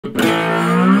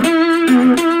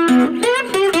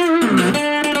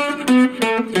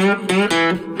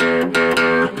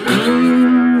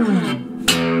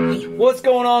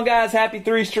guys? Happy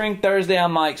 3-String Thursday.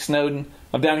 I'm Mike Snowden.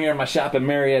 I'm down here in my shop in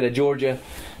Marietta, Georgia.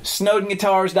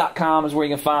 SnowdenGuitars.com is where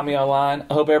you can find me online.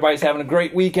 I hope everybody's having a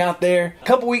great week out there. A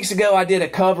couple weeks ago, I did a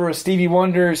cover of Stevie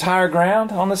Wonder's Higher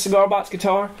Ground on the Cigar Box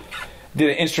guitar. Did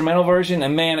an instrumental version,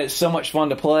 and man, it's so much fun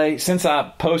to play. Since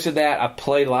I posted that, I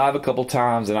played live a couple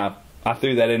times, and I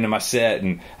threw that into my set,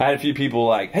 and I had a few people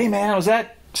like, hey man, was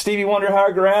that Stevie Wonder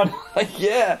Higher Ground? Like,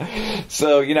 yeah.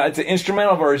 So, you know, it's an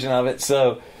instrumental version of it,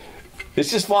 so it's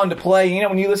just fun to play. You know,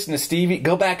 when you listen to Stevie,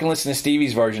 go back and listen to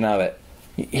Stevie's version of it.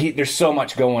 There's so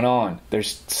much going on.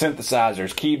 There's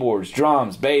synthesizers, keyboards,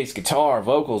 drums, bass, guitar,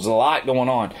 vocals, a lot going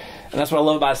on. And that's what I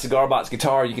love about a Cigar Box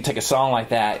guitar. You can take a song like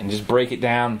that and just break it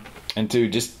down into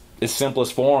just its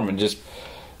simplest form and just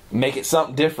make it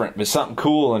something different, but something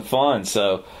cool and fun.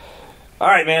 So, all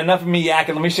right, man, enough of me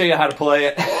yakking. Let me show you how to play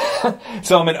it.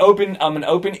 So I'm an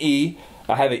open E.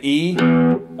 I have an E,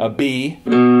 a B,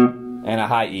 and a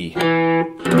high E.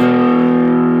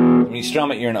 When you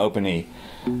strum it, you're an open E.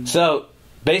 So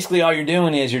basically all you're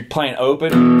doing is you're playing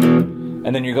open,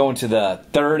 and then you're going to the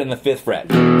 3rd and the 5th fret.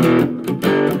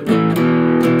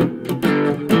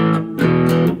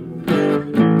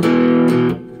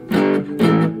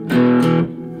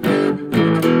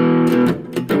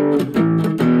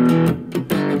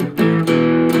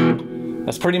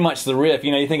 That's pretty much the riff.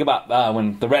 You know, you think about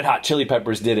when the Red Hot Chili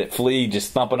Peppers did it, Flea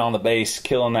just thumping on the bass,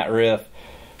 killing that riff.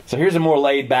 So here's a more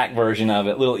laid-back version of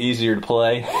it, a little easier to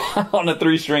play on a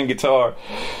 3-string guitar.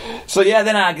 So yeah,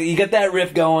 then you get that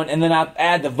riff going, and then I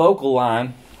add the vocal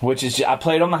line, which is I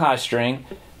play it on the high string,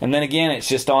 and then again it's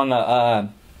just on the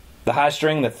high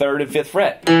string, the 3rd and 5th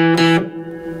fret.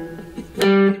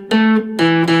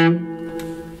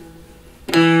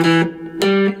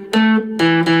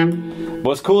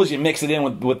 What's cool is you mix it in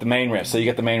with the main riff, so you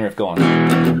get the main riff going.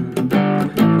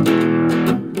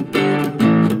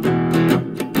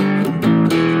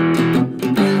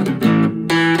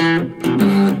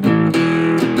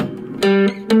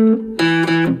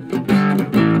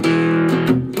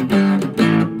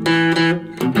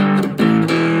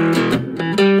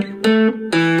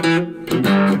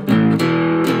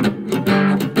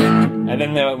 And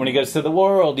then when he goes to the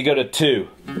world, you go to 2.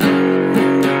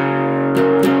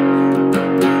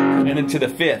 And then to the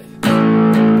 5th.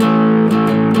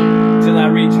 Till I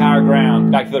reach higher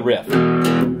ground. Back to the riff.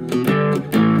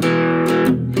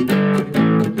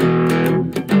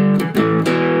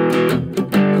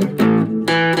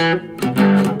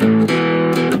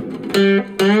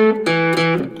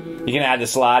 You can add the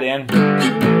slide in.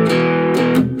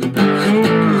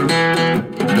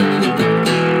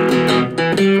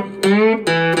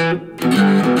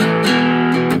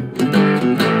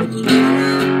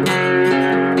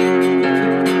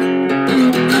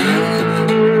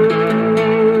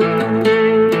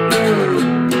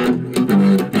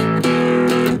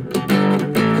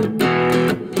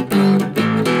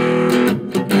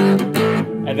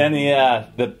 And then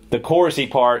the chorusy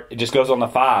part, it just goes on the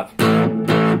 5.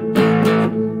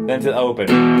 Then to the open.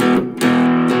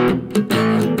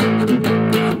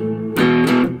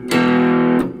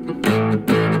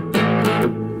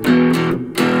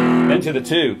 Then to the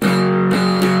 2.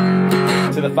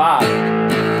 To the 5.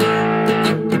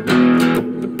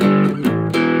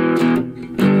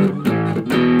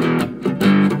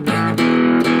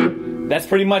 That's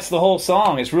pretty much the whole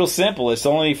song. It's real simple. It's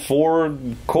only 4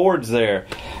 chords there.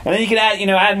 And then you can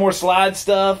add more slide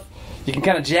stuff. You can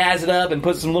kind of jazz it up and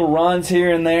put some little runs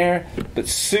here and there. But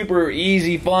super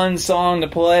easy, fun song to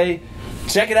play.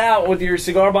 Check it out with your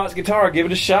Cigar Box guitar. Give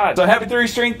it a shot. So happy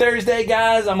 3-String Thursday,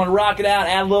 guys. I'm going to rock it out,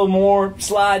 add a little more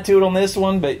slide to it on this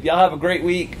one. But y'all have a great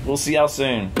week. We'll see y'all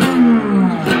soon.